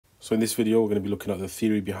So in this video, we're going to be looking at the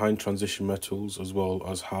theory behind transition metals as well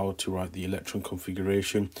as how to write the electron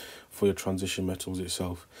configuration for your transition metals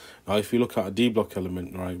itself. Now, if you look at a D block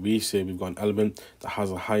element, right, we say we've got an element that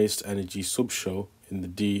has the highest energy subshell in the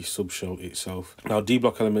D subshell itself. Now, D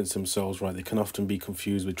block elements themselves, right, they can often be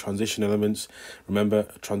confused with transition elements. Remember,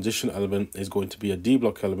 a transition element is going to be a D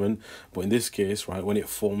block element, but in this case, right, when it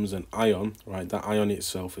forms an ion, right, that ion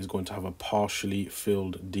itself is going to have a partially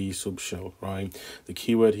filled D subshell, right? The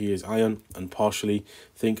keyword here is ion and partially.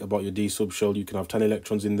 Think about your D subshell. You can have 10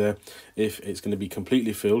 electrons in there. If it's going to be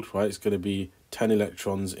completely filled, right, it's going to be 10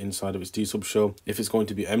 electrons inside of its D subshell. If it's going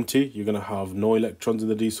to be empty, you're going to have no electrons in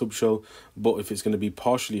the D subshell. But if it's going to be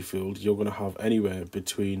partially filled, you're going to have anywhere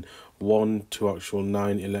between 1 to actual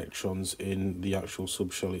 9 electrons in the actual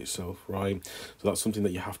subshell itself, right? So that's something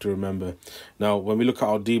that you have to remember. Now, when we look at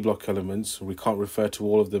our D block elements, we can't refer to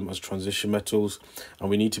all of them as transition metals, and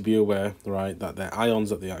we need to be aware, right, that the ions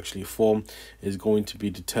that they actually form is going to be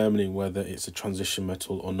determining whether it's a transition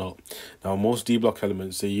metal or not. Now, most D block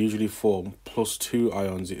elements, they usually form +2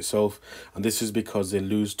 ions itself, and this is because they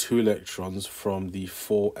lose 2 electrons from the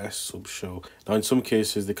 4s subshell. Now, in some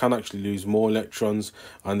cases, they can actually lose more electrons,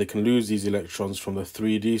 and they can lose these electrons from the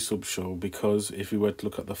 3D subshell, because if we were to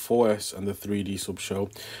look at the 4s and the 3D subshell,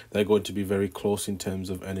 they're going to be very close in terms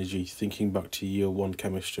of energy, thinking back to year 1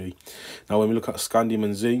 chemistry. Now, when we look at scandium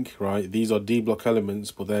and zinc, right, these are D block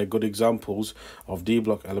elements, but they're good examples of D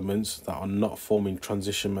block elements that are not forming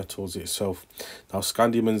transition metals itself. Now,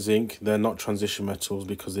 scandium and zinc, they're not transition metals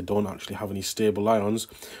because they don't actually have any stable ions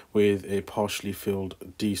with a partially filled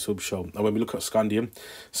D subshell. Now, when we look at scandium,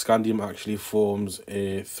 scandium actually forms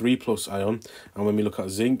a 3+ ion, and when we look at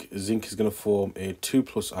zinc, zinc is going to form a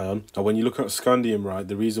 2+ ion. Now, when you look at scandium, right,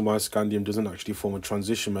 the reason why scandium doesn't actually form a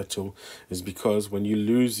transition metal is because when you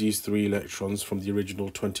lose these 3 electrons from the original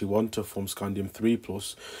 21 to form scandium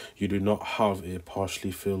 3+, you do not have a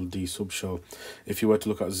partially filled D subshell. If you were to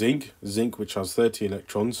look at zinc, which has 30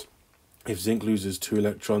 electrons, if zinc loses 2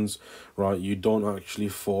 electrons, right, you don't actually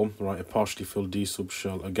form, right, a partially filled D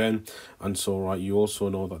subshell again. And so, right, you also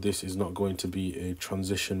know that this is not going to be a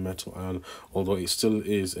transition metal ion, although it still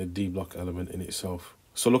is a D block element in itself.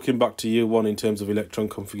 So looking back to year 1 in terms of electron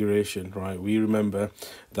configuration, right, we remember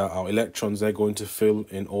that our electrons, they're going to fill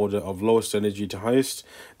in order of lowest energy to highest.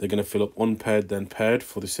 They're going to fill up unpaired, then paired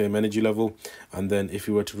for the same energy level. And then if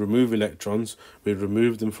we were to remove electrons, we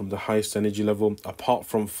remove them from the highest energy level, apart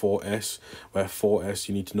from 4s, where 4s,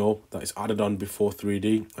 you need to know that it's added on before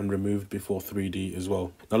 3D and removed before 3D as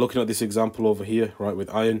well. Now, looking at this example over here, right, with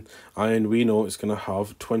iron, we know it's going to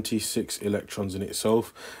have 26 electrons in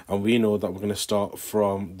itself. And we know that we're going to start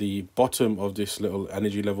from the bottom of this little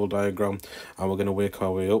energy level diagram, and we're going to work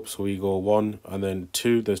our way up. So we go 1 and then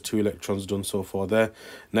 2. There's 2 electrons done so far there.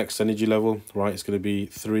 Next energy level, right, it's going to be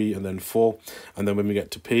 3 and then 4. And then when we get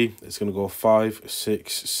to P, it's going to go 5,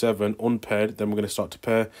 6, 7 unpaired. Then we're going to start to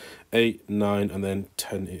pair 8, 9, and then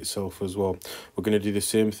 10 itself as well. We're going to do the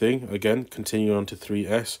same thing again, continuing on to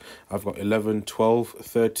 3s. I've got 11, 12,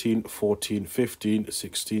 13, 14, 15,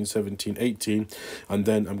 16, 17, 18, and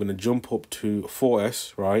then I'm going to jump up to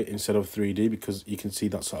 4s, right, instead of 3D, because you can see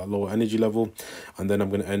that's at a lower energy level. And then I'm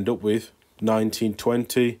going to end up with 19,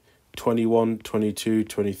 20, 21, 22,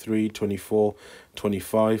 23, 24,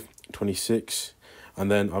 25, 26, and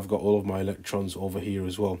then I've got all of my electrons over here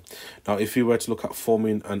as well. Now, if you were to look at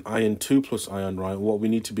forming an iron 2+ ion, right, what we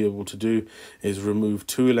need to be able to do is remove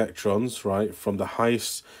 2 electrons, right, from the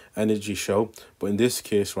highest energy shell. But in this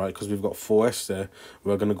case, right, because we've got 4s there,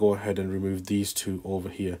 we're going to go ahead and remove these 2 over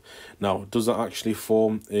here. Now, does that actually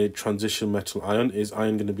form a transition metal ion? Is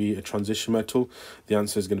iron going to be a transition metal? The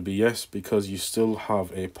answer is going to be yes, because you still have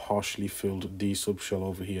a partially filled D subshell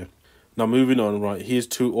over here. Now, moving on, right, here's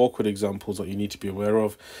 2 awkward examples that you need to be aware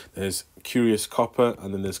of. There's curious copper,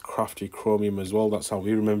 and then there's crafty chromium as well. That's how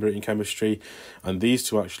we remember it in chemistry. And these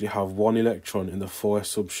 2 actually have 1 electron in the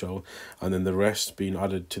 4s subshell, and then the rest being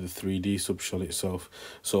added to the 3D subshell itself.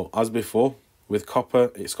 So as before, with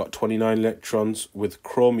copper, it's got 29 electrons. With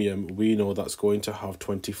chromium, we know that's going to have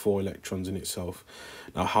 24 electrons in itself.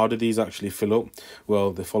 Now, how do these actually fill up?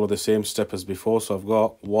 Well, they follow the same step as before. So I've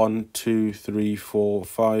got 1, 2, 3, 4,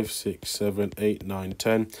 5, 6, 7, 8, 9,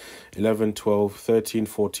 10, 11, 12, 13,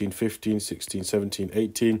 14, 15, 16, 17,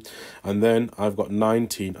 18. And then I've got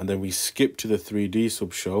 19. And then we skip to the 3D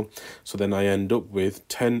subshell. So then I end up with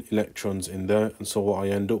 10 electrons in there. And so what I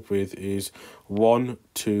end up with is 1,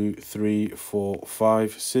 2, 3, 4,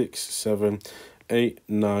 5, 6, 7, 8,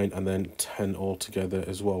 9, and then 10 altogether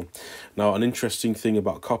as well. Now, an interesting thing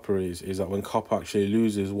about copper is that when copper actually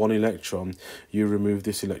loses one electron, you remove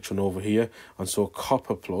this electron over here, and so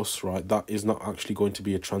copper plus, right, that is not actually going to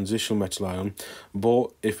be a transitional metal ion.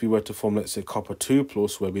 But if we were to form, let's say, copper 2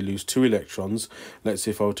 plus, where we lose 2 electrons, let's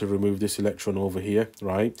say if I were to remove this electron over here,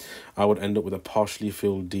 right, I would end up with a partially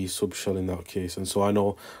filled D subshell in that case. And so I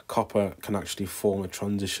know copper can actually form a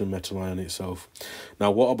transition metal ion itself.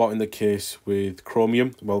 Now, what about in the case with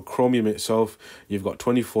chromium? Well, chromium itself, you've got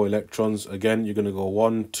 24 electrons. Again, you're going to go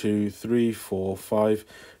 1, 2, 3, 4, 5,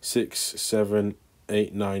 6, 7,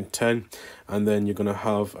 8, 9, 10, and then you're going to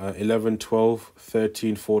have 11, 12,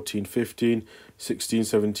 13, 14, 15, 16,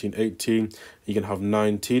 17, 18. You can have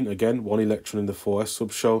 19, again, 1 electron in the 4s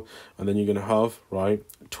subshell, and then you're going to have, right,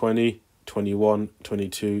 20, 21,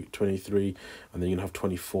 22, 23, and then you're going to have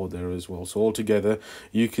 24 there as well. So altogether,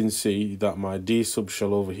 you can see that my D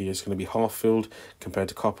subshell over here is going to be half filled compared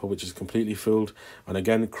to copper, which is completely filled. And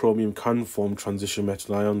again, chromium can form transition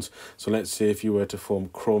metal ions. So let's say if you were to form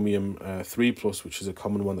chromium 3 plus, which is a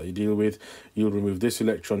common one that you deal with, you'll remove this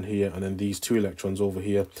electron here and then these 2 electrons over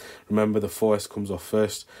here. Remember, the 4s comes off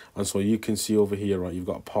first, and so you can see over here, right, you've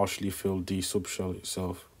got a partially filled D subshell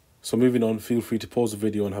itself. So moving on, feel free to pause the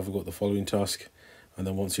video and have a go at the following task, and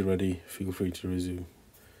then once you're ready, feel free to resume.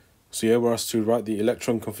 So yeah, we're asked to write the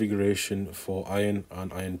electron configuration for iron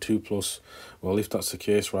and iron 2 plus. Well, if that's the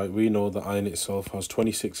case, right, we know that iron itself has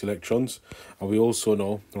 26 electrons, and we also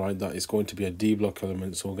know, right, that it's going to be a D block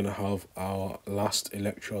element, so we're going to have our last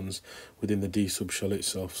electrons within the D subshell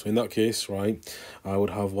itself. So in that case, right, I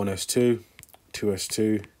would have 1s2,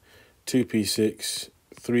 2s2, 2p6,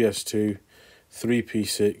 3s2,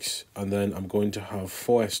 3p6, and then I'm going to have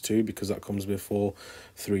 4s2 because that comes before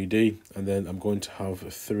 3d, and then I'm going to have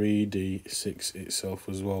 3d6 itself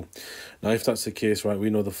as well. Now, if that's the case, right, we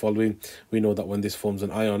know the following. We know that when this forms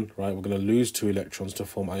an ion, right, we're going to lose 2 electrons to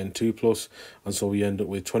form iron 2 plus, and so we end up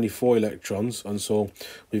with 24 electrons, and so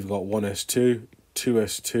we've got 1s2,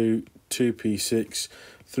 2s2, 2p6,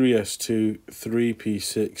 3s2,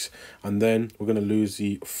 3p6, and then we're going to lose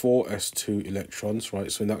the 4s2 electrons, right?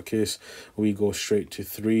 So in that case, we go straight to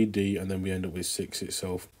 3d, and then we end up with 6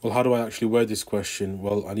 itself. Well, how do I actually word this question?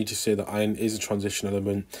 Well, I need to say that iron is a transition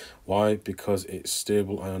element. Why? Because its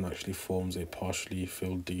stable ion actually forms a partially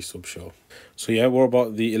filled D subshell. So yeah, what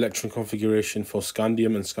about the electron configuration for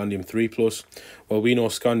scandium and scandium 3 plus? Well, we know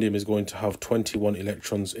scandium is going to have 21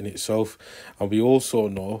 electrons in itself, and we also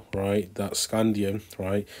know, right, that scandium,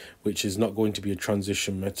 right, which is not going to be a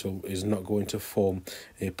transition metal, is not going to form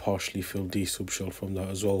a partially filled D subshell from that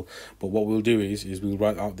as well. But what we'll do is we'll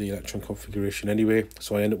write out the electron configuration anyway.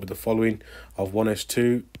 So I end up with the following of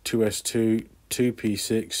 1s2, 2s2,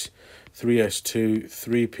 2p6, 3s2,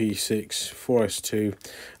 3p6, 4s2,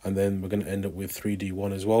 and then we're going to end up with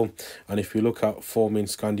 3d1 as well. And if we look at forming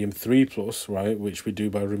scandium 3 plus, right, which we do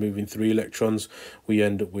by removing 3 electrons, we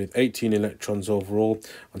end up with 18 electrons overall,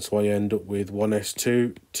 and so I end up with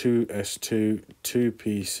 1s2, 2s2,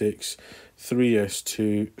 2p6,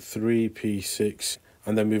 3s2, 3p6,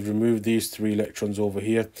 and then we've removed these 3 electrons over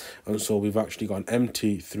here, and so we've actually got an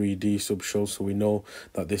empty 3d subshell, so we know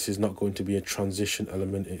that this is not going to be a transition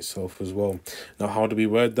element itself as well. Now, how do we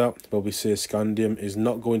word that? Well, we say scandium is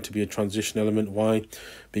not going to be a transition element. Why?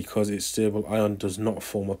 Because its stable ion does not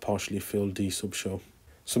form a partially filled D subshell.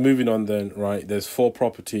 So moving on then, right, there's 4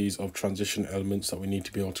 properties of transition elements that we need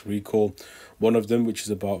to be able to recall. One of them, which is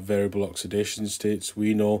about variable oxidation states.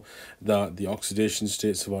 We know that the oxidation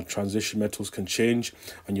states of our transition metals can change,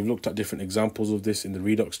 and you've looked at different examples of this in the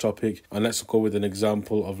redox topic. And let's go with an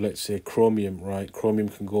example of, let's say, chromium, right? Chromium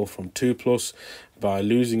can go from 2 plus by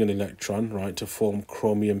losing an electron, right, to form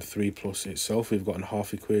chromium 3 plus itself. We've got a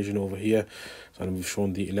half equation over here, and we've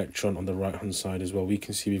shown the electron on the right hand side as well. We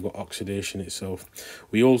can see we've got oxidation itself.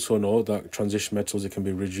 We also know that transition metals, it can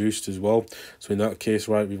be reduced as well. So in that case,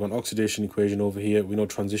 right, we've got an oxidation equation over here. We know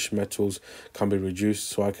transition metals can be reduced,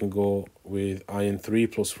 so I can go with iron 3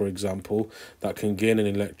 plus, for example, that can gain an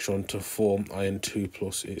electron to form iron 2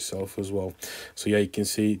 plus itself as well. So yeah, you can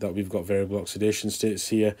see that we've got variable oxidation states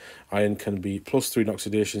here. Iron can be +3 in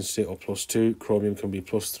oxidation state or +2. Chromium can be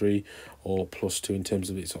 +3 or +2 in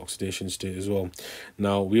terms of its oxidation state as well.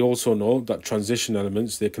 Now, we also know that transition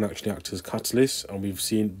elements, they can actually act as catalysts, and we've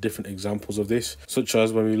seen different examples of this, such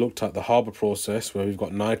as when we looked at the Haber process, where we've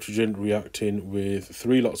got nitrogen reacting with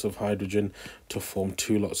 3 lots of hydrogen to form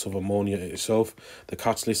 2 lots of ammonia itself. The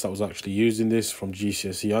catalyst that was actually used in this from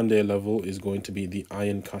GCSE and A level is going to be the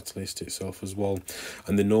iron catalyst itself as well.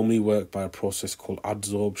 And they normally work by a process called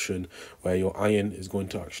adsorption, where your iron is going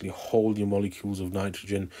to actually hold your molecules of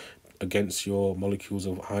nitrogen against your molecules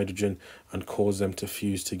of hydrogen and cause them to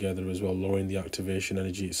fuse together as well, lowering the activation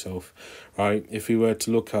energy itself, right? If we were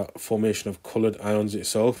to look at formation of colored ions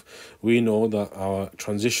itself, we know that our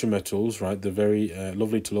transition metals, right, they're very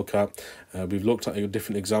lovely to look at. We've looked at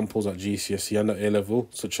different examples at GCSE and at A level,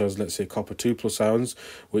 such as, let's say, copper 2+ ions,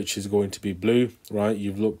 which is going to be blue, right?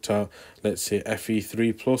 You've looked at, let's say,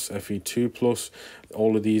 Fe3+, Fe2+.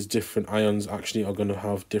 All of these different ions actually are going to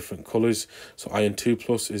have different colors. So iron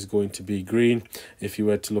 2+ is going to be green. If you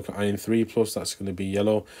were to look at iron 3+, that's going to be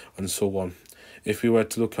yellow, and so on. If we were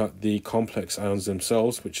to look at the complex ions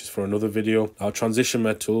themselves, which is for another video, our transition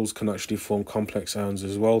metals can actually form complex ions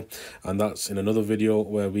as well, and that's in another video,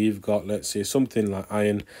 where we've got, let's say, something like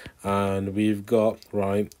iron, and we've got,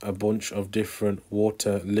 right, a bunch of different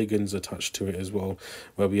water ligands attached to it as well,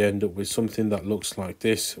 where we end up with something that looks like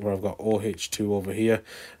this, where I've got OH2 over here,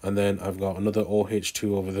 and then I've got another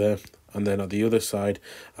OH2 over there, and then at the other side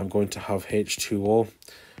I'm going to have H2O,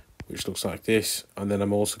 which looks like this, and then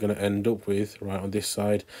I'm also going to end up with, right on this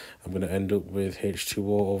side, I'm going to end up with H2O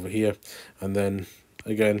over here, and then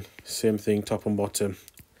again, same thing, top and bottom,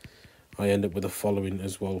 I end up with the following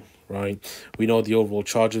as well, right? We know the overall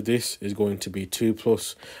charge of this is going to be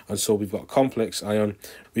 2+, and so we've got complex ion.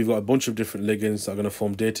 We've got a bunch of different ligands that are going to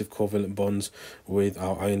form dative covalent bonds with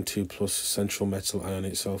our iron 2+ central metal ion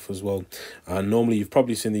itself as well. And normally you've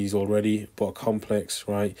probably seen these already, but a complex,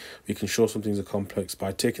 right? We can show something's a complex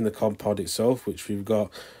by taking the compound itself, which we've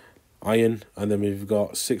got iron, and then we've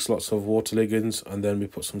got 6 lots of water ligands, and then we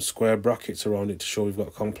put some square brackets around it to show we've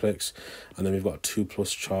got complex, and then we've got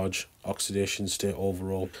 2+ charge oxidation state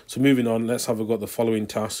overall. So moving on, let's have a go at the following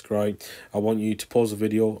task, right? I want you to pause the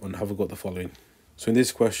video and have a go at the following. So in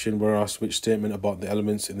this question, we're asked which statement about the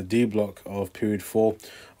elements in the D block of period 4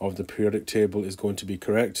 of the periodic table is going to be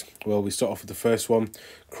correct. Well, we start off with the first one.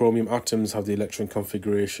 Chromium atoms have the electron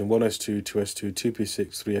configuration 1s2, 2s2,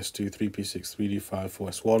 2p6, 3s2, 3p6, 3d5,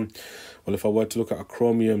 4s1. Well, if I were to look at a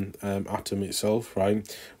chromium atom itself, right,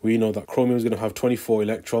 we know that chromium is going to have 24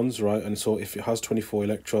 electrons, right? And so if it has 24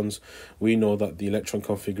 electrons, we know that the electron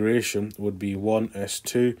configuration would be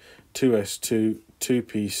 1s2, 2s2,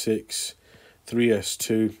 2p6,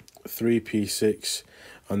 3s2, 3p6,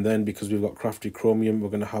 and then because we've got crafty chromium, we're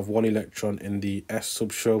going to have 1 electron in the S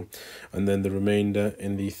subshell, and then the remainder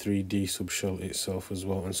in the 3d subshell itself as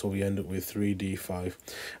well, and so we end up with 3d5,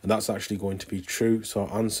 and that's actually going to be true, so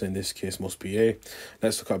our answer in this case must be A.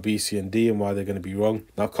 Let's look at B, C and D and why they're going to be wrong.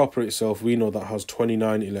 Now copper itself, we know that has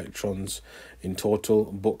 29 electrons in total,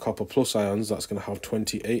 but copper plus ions, that's going to have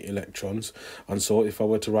 28 electrons. And so if I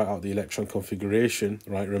were to write out the electron configuration,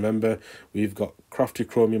 right, remember we've got crafty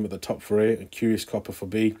chromium at the top for A and curious copper for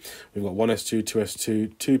B. We've got 1s2,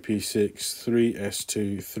 2s2, 2p6,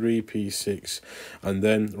 3s2, 3p6, and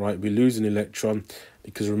then, right, we lose an electron,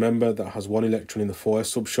 because remember that has 1 electron in the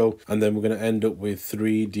 4s subshell, and then we're going to end up with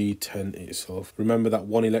 3d10 itself. Remember that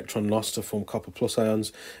 1 electron lost to form copper plus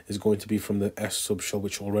ions is going to be from the S subshell,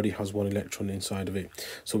 which already has 1 electron inside of it.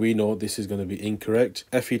 So we know this is going to be incorrect.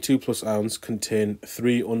 Fe2+ ions contain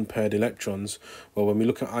 3 unpaired electrons. Well, when we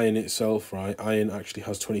look at iron itself, right, iron actually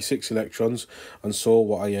has 26 electrons, and so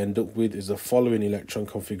what I end up with is the following electron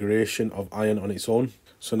configuration of iron on its own.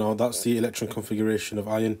 So now that's the electron configuration of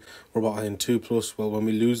iron. What about iron 2+? Well, when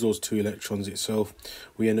we lose those 2 electrons itself,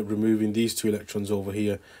 we end up removing these 2 electrons over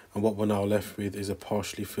here, and what we're now left with is a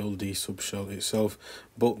partially filled D subshell itself.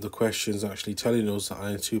 But the question is actually telling us that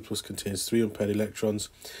iron 2+ contains 3 unpaired electrons.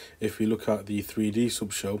 If we look at the 3D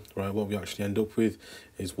subshell, right, what we actually end up with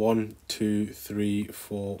is 1, 2, 3,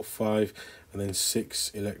 4, 5, and then 6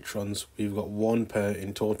 electrons. We've got 1 pair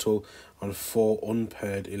in total and 4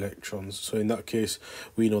 unpaired electrons. So in that case,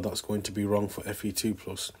 we know that's going to be wrong for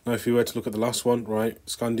Fe2+. Now, if you were to look at the last one, right,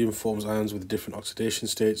 scandium forms ions with different oxidation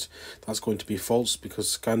states. That's going to be false,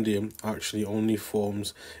 because scandium actually only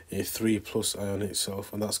forms a 3+ ion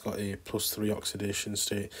itself, and that's got a +3 oxidation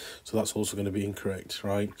state. So that's also going to be incorrect,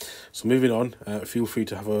 right? So moving on, feel free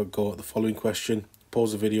to have a go at the following question.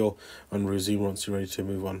 Pause the video and resume once you're ready to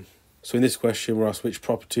move on. So in this question, we're asked which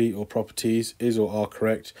property or properties is or are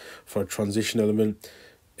correct for a transition element.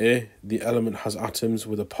 A, the element has atoms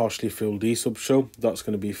with a partially filled D subshell. That's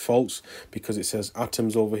going to be false, because it says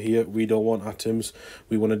atoms over here. We don't want atoms.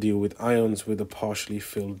 We want to deal with ions with a partially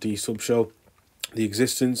filled D subshell. The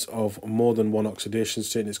existence of more than 1 oxidation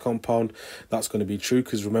state in its compound, that's going to be true,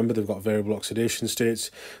 because remember they've got variable oxidation states.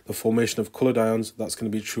 The formation of coloured ions, that's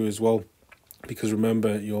going to be true as well, because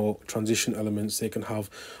remember your transition elements, they can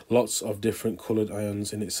have lots of different coloured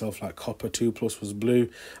ions in itself, like copper 2+ was blue,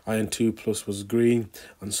 iron 2+ was green,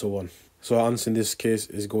 and so on. So our answer in this case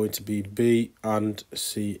is going to be B and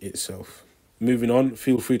C itself. Moving on,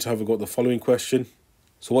 feel free to have a go at the following question.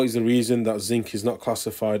 So what is the reason that zinc is not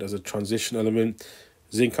classified as a transition element?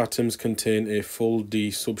 Zinc atoms contain a full D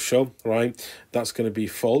subshell, right? That's going to be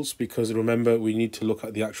false, because remember, we need to look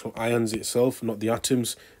at the actual ions itself, not the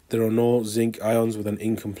atoms. There are no zinc ions with an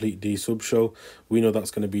incomplete D subshell. We know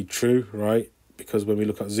that's going to be true, right? Because when we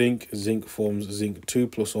look at zinc, zinc forms zinc 2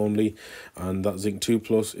 plus only, and that zinc 2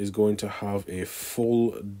 plus is going to have a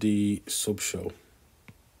full D subshell.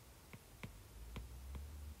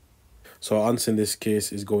 So our answer in this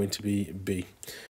case is going to be B.